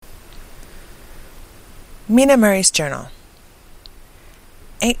Mina Murray's Journal.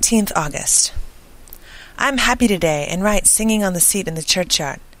 18th August. I'm happy today and write singing on the seat in the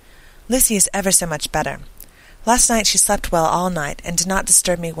churchyard. Lucy is ever so much better. Last night she slept well all night and did not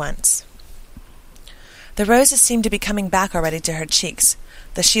disturb me once. The roses seem to be coming back already to her cheeks,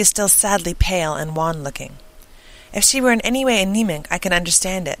 though she is still sadly pale and wan-looking. If she were in any way anemic, I can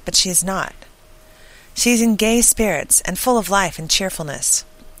understand it, but she is not. She is in gay spirits and full of life and cheerfulness.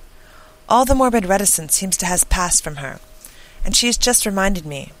 All the morbid reticence seems to have passed from her, and she has just reminded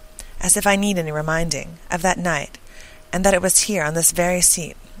me, as if I need any reminding, of that night, and that it was here, on this very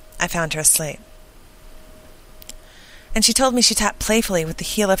seat, I found her asleep. And she told me she tapped playfully with the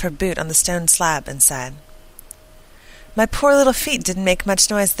heel of her boot on the stone slab and said, "My poor little feet didn't make much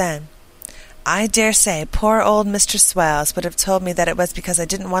noise then. I dare say poor old Mr. Swales would have told me that it was because I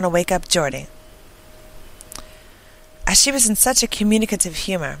didn't want to wake up Geordie." As she was in such a communicative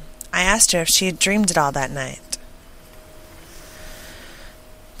humor, I asked her if she had dreamed it all that night.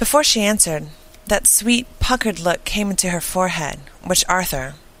 Before she answered, that sweet, puckered look came into her forehead, which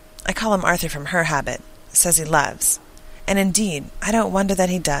Arthur, I call him Arthur from her habit, says he loves, and indeed, I don't wonder that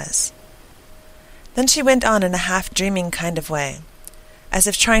he does. Then she went on in a half-dreaming kind of way, as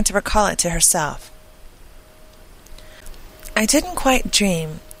if trying to recall it to herself. I didn't quite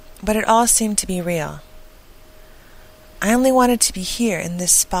dream, but it all seemed to be real. I only wanted to be here in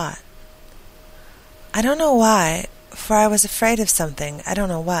this spot. I don't know why, for I was afraid of something, I don't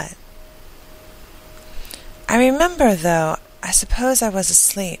know what. I remember, though, I suppose I was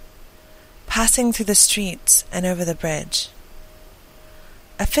asleep, passing through the streets and over the bridge.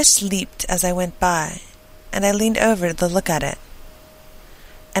 A fish leaped as I went by, and I leaned over to look at it,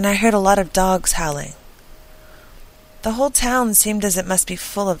 and I heard a lot of dogs howling. The whole town seemed as it must be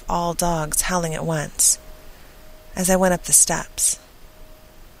full of all dogs howling at once, as I went up the steps.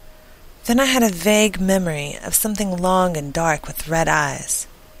 Then I had a vague memory of something long and dark with red eyes,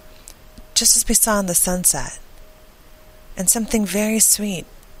 just as we saw in the sunset, and something very sweet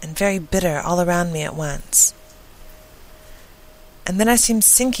and very bitter all around me at once. And then I seemed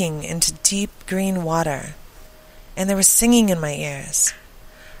sinking into deep green water, and there was singing in my ears,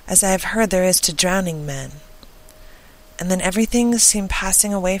 as I have heard there is to drowning men, and then everything seemed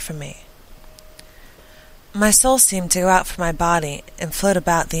passing away from me. My soul seemed to go out from my body and float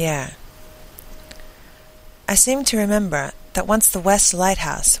about the air. I seemed to remember that once the West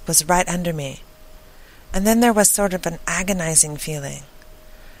Lighthouse was right under me, and then there was sort of an agonizing feeling,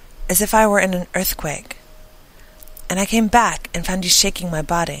 as if I were in an earthquake, and I came back and found you shaking my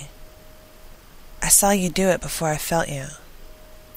body. I saw you do it before I felt you.